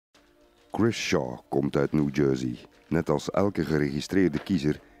Chris Shaw komt uit New Jersey. Net als elke geregistreerde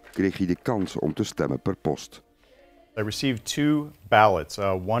kiezer kreeg hij de kans om te stemmen per post. I received two ballots,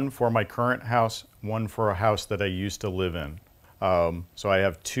 one for my current house, one for a house that I used to live in. So I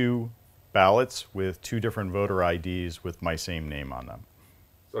have two ballots with two different voter IDs with my same name on them.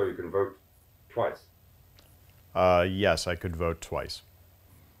 So you can vote twice? Yes, I could vote twice.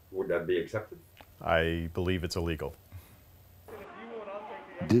 Would that be accepted? I believe it's illegal.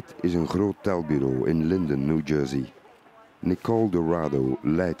 Dit is een groot telbureau in Linden, New Jersey. Nicole Dorado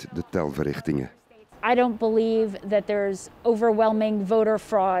leidt de telverrichtingen. I don't believe that there's overwhelming voter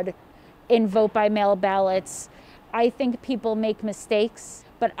fraud in vote-by-mail ballots. I think people make mistakes,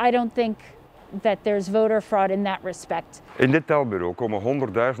 but I don't think that there's voter fraud in that respect. In dit telbureau komen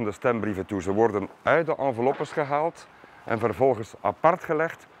honderdduizenden stembrieven toe. Ze worden uit de enveloppes gehaald en vervolgens apart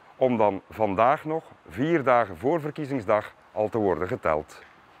gelegd om dan vandaag nog, 4 dagen voor verkiezingsdag, al te worden geteld.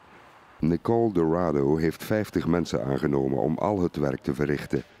 Nicole Dorado heeft 50 mensen aangenomen om al het werk te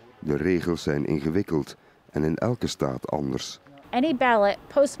verrichten. De regels zijn ingewikkeld en in elke staat anders. Any ballot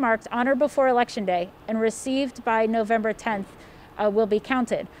postmarked on or before Election Day and received by November 10th will be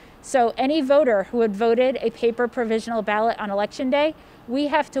counted. So any voter who had voted a paper provisional ballot on Election Day, we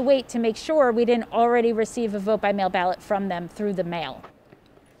have to wait to make sure we didn't already receive a vote-by-mail ballot from them through the mail.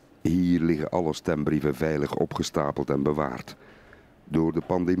 Hier liggen alle stembrieven veilig opgestapeld en bewaard. Door de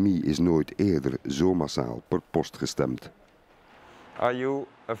pandemie is nooit eerder zo massaal per post gestemd. Are you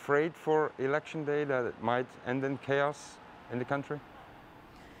afraid for election day that it might end in chaos in the country?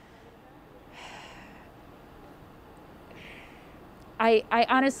 I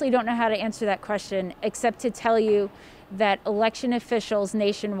honestly don't know how to answer that question, except to tell you that election officials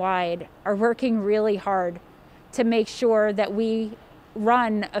nationwide are working really hard to make sure that we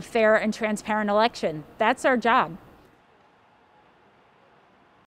run a fair and transparent election. That's our job.